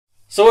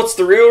So what's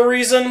the real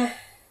reason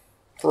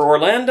for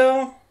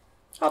Orlando?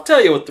 I'll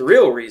tell you what the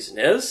real reason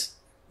is.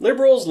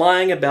 Liberals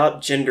lying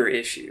about gender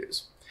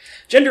issues.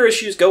 Gender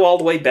issues go all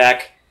the way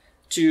back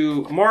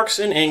to Marx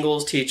and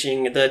Engels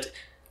teaching that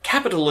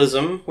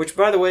capitalism, which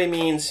by the way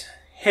means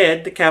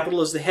head, the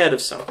capital is the head of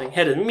something.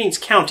 Head, it means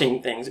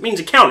counting things. It means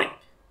accounting.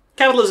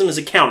 Capitalism is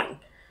accounting.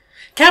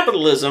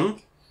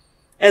 Capitalism,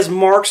 as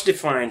Marx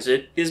defines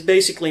it, is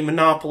basically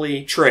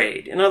monopoly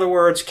trade. In other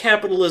words,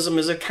 capitalism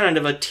is a kind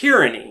of a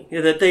tyranny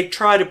that they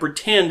try to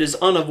pretend is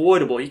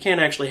unavoidable. You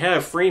can't actually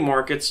have free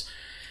markets.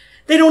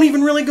 They don't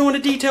even really go into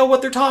detail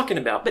what they're talking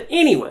about. But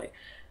anyway,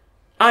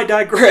 I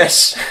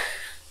digress.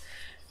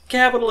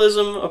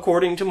 Capitalism,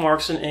 according to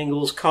Marx and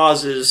Engels,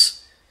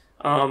 causes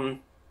the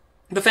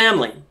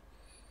family.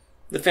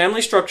 The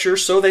family structure,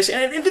 so they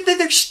say, and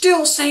they're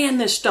still saying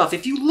this stuff.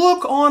 If you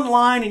look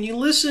online and you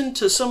listen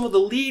to some of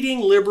the leading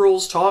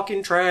liberals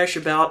talking trash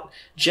about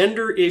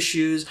gender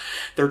issues,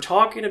 they're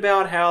talking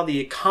about how the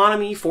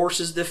economy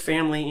forces the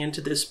family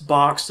into this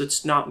box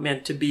that's not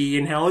meant to be,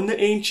 and how in the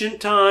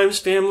ancient times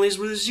families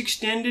were this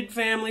extended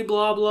family,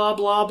 blah, blah,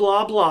 blah,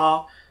 blah,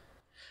 blah.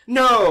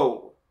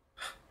 No!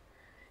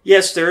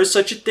 Yes, there is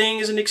such a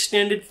thing as an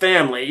extended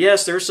family.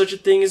 Yes, there is such a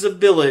thing as a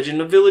village, and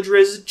a village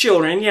raises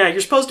children. Yeah, you're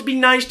supposed to be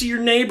nice to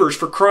your neighbors,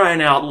 for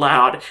crying out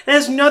loud. It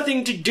has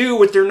nothing to do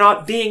with there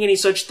not being any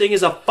such thing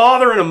as a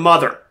father and a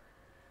mother.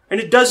 And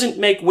it doesn't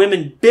make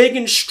women big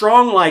and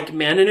strong like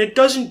men, and it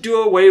doesn't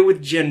do away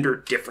with gender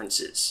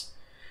differences.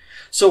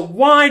 So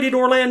why did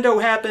Orlando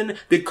happen?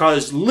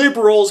 Because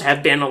liberals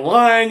have been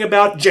lying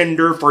about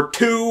gender for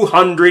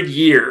 200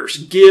 years,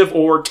 give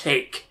or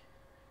take.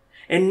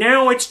 And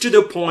now it's to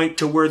the point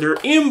to where they're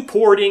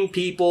importing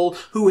people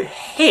who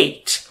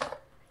hate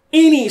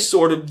any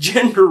sort of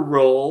gender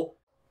role.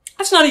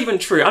 That's not even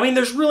true. I mean,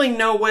 there's really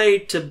no way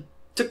to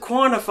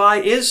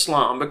quantify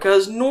Islam,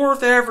 because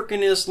North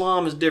African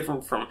Islam is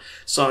different from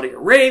Saudi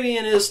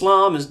Arabian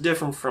Islam, is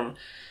different from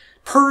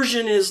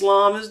Persian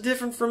Islam, is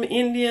different from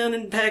Indian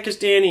and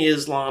Pakistani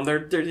Islam.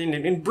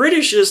 And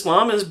British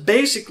Islam is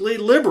basically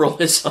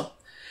liberalism.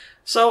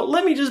 So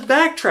let me just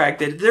backtrack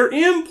that. They're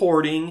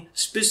importing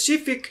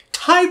specific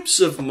types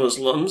of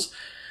Muslims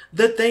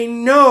that they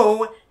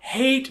know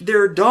hate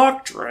their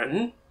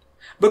doctrine,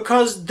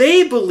 because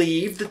they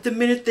believe that the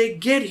minute they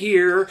get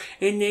here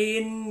and they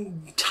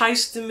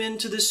entice them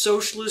into the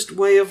socialist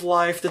way of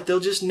life, that they'll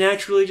just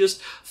naturally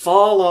just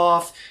fall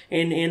off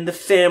and the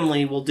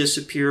family will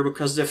disappear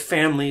because the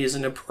family is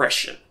an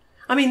oppression.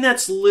 I mean,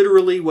 that's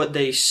literally what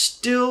they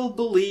still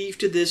believe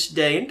to this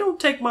day. And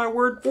don't take my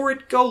word for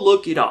it, go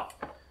look it up.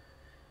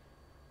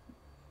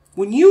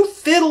 When you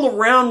fiddle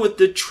around with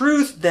the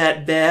truth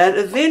that bad,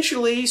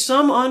 eventually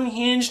some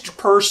unhinged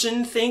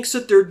person thinks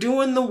that they're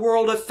doing the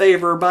world a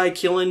favor by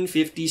killing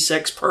 50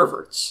 sex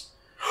perverts.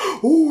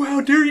 Oh,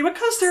 how dare you?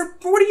 Because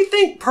what do you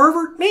think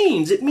pervert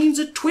means? It means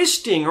a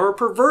twisting or a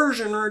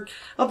perversion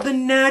of the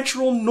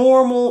natural,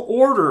 normal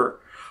order.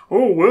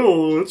 Oh,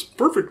 well, it's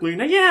perfectly...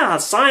 Yeah,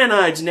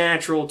 cyanide's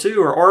natural too,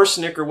 or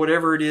arsenic or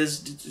whatever it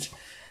is.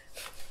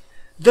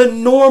 The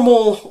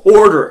normal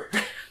order.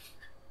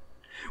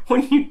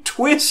 When you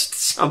twist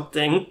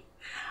something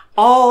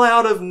all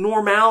out of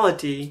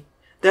normality,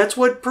 that's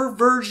what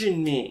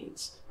perversion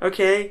means,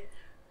 okay?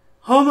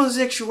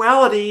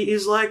 Homosexuality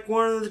is like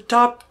one of the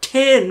top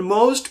 10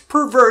 most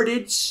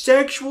perverted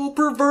sexual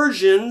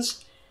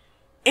perversions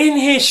in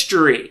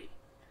history.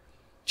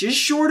 Just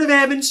short of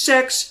having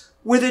sex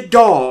with a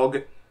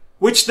dog,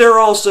 which they're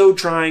also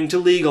trying to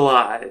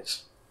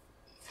legalize.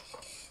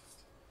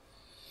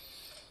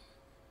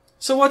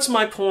 So what's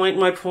my point?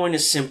 My point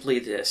is simply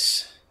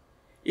this.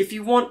 If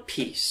you want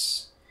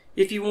peace,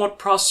 if you want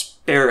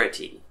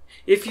prosperity,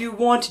 if you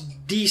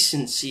want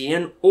decency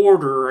and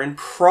order and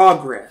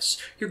progress,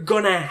 you're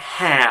gonna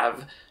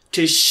have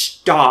to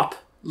stop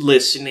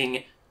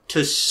listening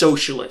to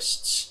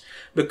socialists,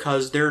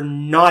 because they're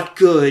not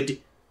good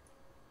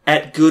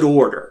at good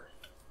order.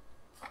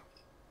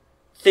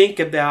 Think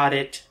about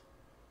it.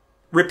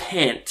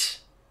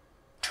 Repent.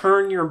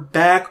 Turn your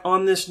back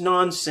on this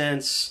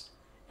nonsense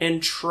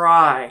and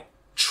try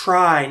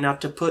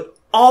not to put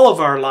all of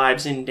our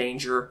lives in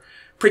danger,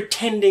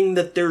 pretending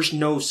that there's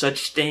no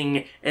such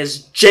thing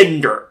as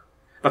gender.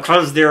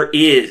 Because there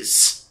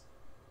is.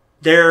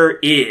 There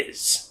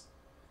is.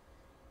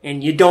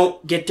 And you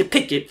don't get to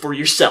pick it for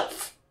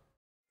yourself.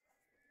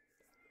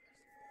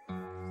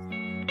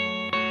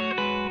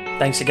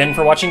 Thanks again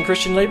for watching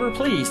Christian Labor.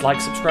 Please like,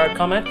 subscribe,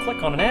 comment,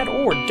 click on an ad,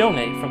 or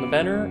donate from the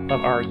banner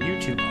of our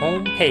YouTube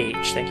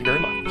homepage. Thank you very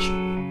much.